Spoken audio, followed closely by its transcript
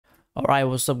All right,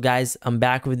 what's up guys? I'm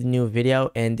back with a new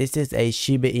video and this is a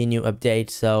Shiba Inu update.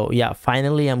 So yeah,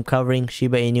 finally I'm covering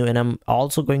Shiba Inu and I'm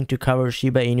also going to cover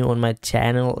Shiba Inu on my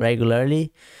channel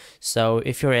regularly. So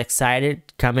if you're excited,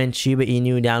 comment Shiba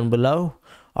Inu down below.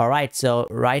 All right, so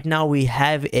right now we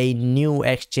have a new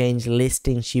exchange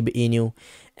listing Shiba Inu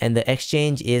and the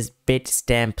exchange is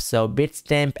Bitstamp. So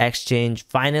Bitstamp exchange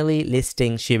finally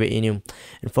listing Shiba Inu.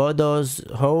 And for those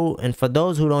who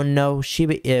don't know,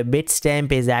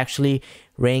 Bitstamp is actually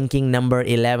ranking number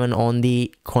 11 on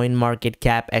the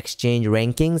coinmarketcap exchange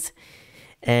rankings.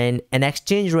 And an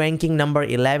exchange ranking number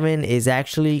 11 is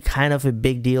actually kind of a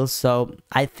big deal. So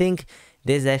I think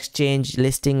this exchange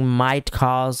listing might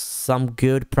cause some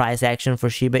good price action for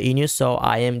Shiba Inu. So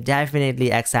I am definitely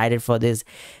excited for this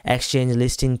exchange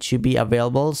listing to be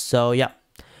available. So yeah,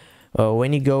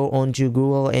 when you go onto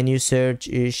Google and you search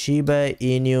Shiba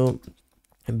Inu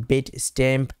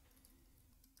Bitstamp,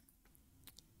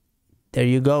 there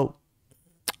you go.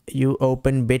 You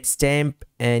open Bitstamp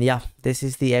and yeah, this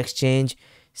is the exchange.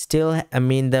 Still, I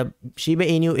mean, the Shiba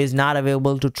Inu is not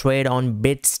available to trade on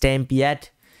Bitstamp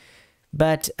yet.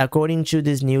 But according to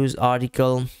this news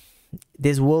article,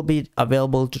 this will be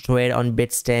available to trade on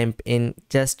Bitstamp in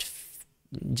just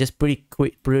pretty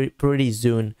quick, pretty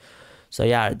soon. So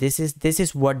yeah, this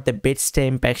is what the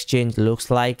Bitstamp exchange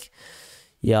looks like.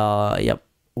 Yeah, yep.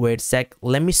 Wait a sec.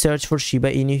 Let me search for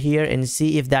Shiba Inu here and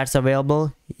see if that's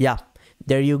available. Yeah,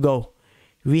 there you go.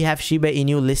 We have Shiba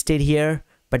Inu listed here,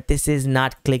 but this is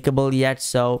not clickable yet.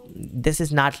 So this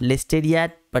is not listed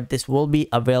yet, but this will be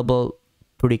available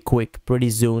pretty quick, pretty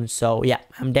soon. So yeah,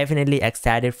 I'm definitely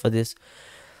excited for this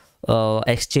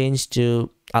exchange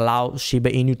to allow Shiba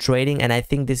Inu trading, and I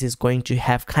think this is going to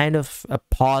have kind of a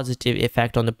positive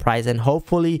effect on the price, and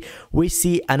hopefully we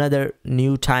see another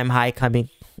new time high coming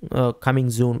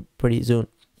soon, pretty soon.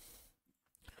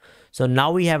 So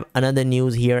now we have another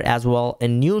news here as well. A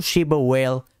new Shiba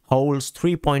whale holds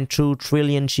 3.2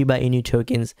 trillion Shiba Inu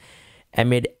tokens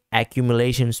amid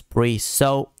accumulation spree.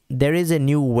 So there is a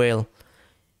new whale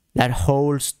that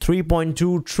holds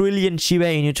 3.2 trillion Shiba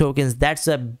Inu tokens. That's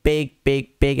a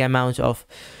big amount of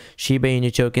Shiba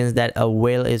Inu tokens that a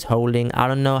whale is holding. I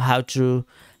don't know how to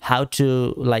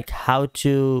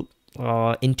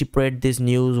interpret this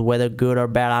news, whether good or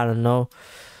bad. I don't know.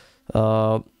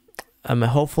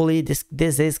 Hopefully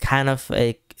this is kind of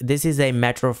a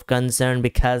matter of concern,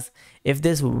 because if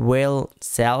this whale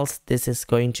sells, this is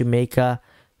going to make a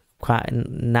quite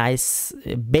nice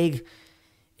big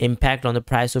impact on the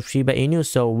price of Shiba Inu.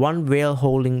 So one whale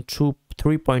holding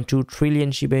 3.2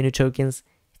 trillion Shiba Inu tokens,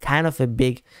 kind of a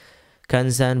big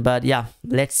concern. But yeah,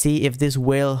 let's see if this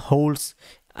whale holds.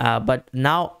 But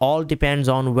now all depends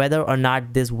on whether or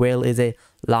not this whale is a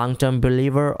long-term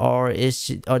believer, or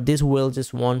this whale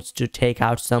just wants to take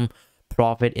out some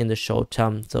profit in the short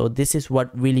term. So this is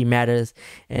what really matters,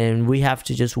 and we have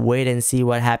to just wait and see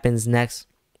what happens next.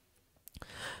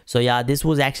 So yeah, this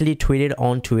was actually tweeted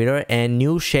on Twitter, and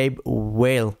new Shib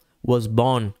whale was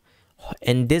born,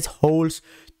 and this holds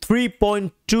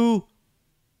 3.2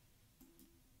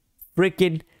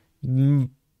 freaking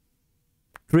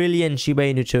trillion Shiba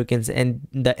Inu tokens, and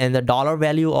the dollar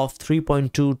value of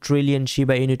 3.2 trillion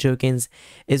Shiba Inu tokens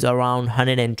is around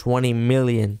 120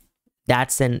 million.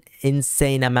 That's an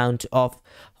insane amount of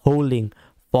holding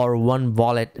for one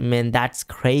wallet. Man, that's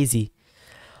crazy.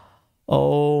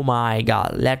 Oh my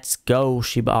god, let's go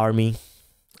Shiba Army.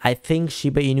 I think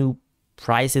Shiba Inu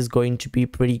price is going to be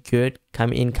pretty good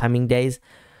in coming days,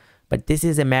 but this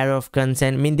is a matter of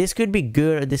concern. I mean, this could be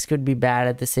good or this could be bad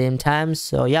at the same time.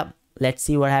 So yeah, let's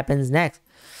see what happens next.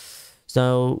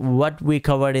 So what we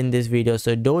covered in this video,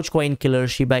 so Dogecoin killer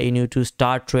Shiba Inu to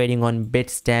start trading on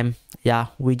Bitstamp. Yeah,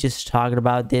 we just talked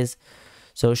about this.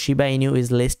 So Shiba Inu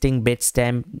is listing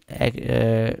Bitstamp,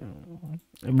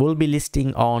 will be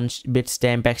listing on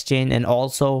Bitstamp exchange, and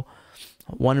also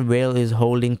one whale is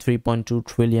holding 3.2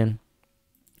 trillion.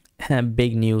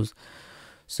 Big news.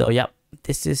 So yeah,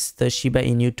 this is the Shiba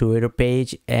Inu Twitter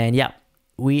page, and yeah,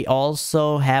 we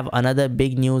also have another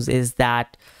big news is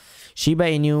that Shiba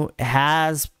Inu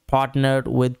has partnered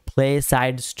with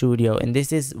PlaySide Studio, and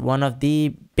this is one of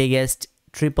the biggest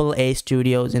AAA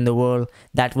studios in the world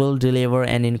that will deliver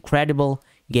an incredible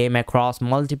game across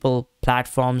multiple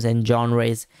platforms and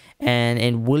genres. And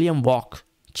in William Walk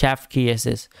chef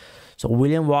cases. So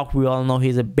William Walk, we all know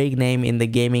he's a big name in the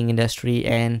gaming industry,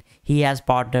 and he has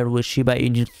partnered with Shiba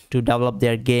Inu to develop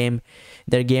their game.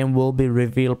 Their game will be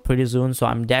revealed pretty soon, so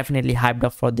I'm definitely hyped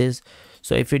up for this.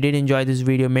 So if you did enjoy this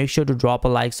video, make sure to drop a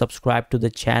like, subscribe to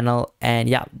the channel, and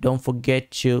yeah, don't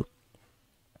forget to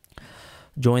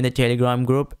join the Telegram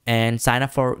group and sign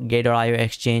up for Gate.io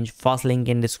exchange. First link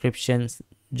in description.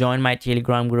 Join my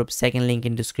Telegram group, second link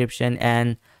in description,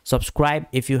 and subscribe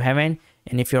if you haven't.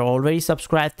 And if you're already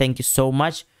subscribed, thank you so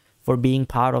much for being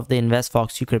part of the Invest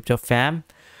Foxy Crypto fam.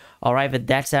 All right, with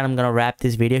that said, I'm gonna wrap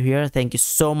this video here. Thank you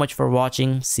so much for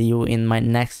watching. See you in my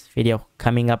next video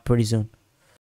coming up pretty soon.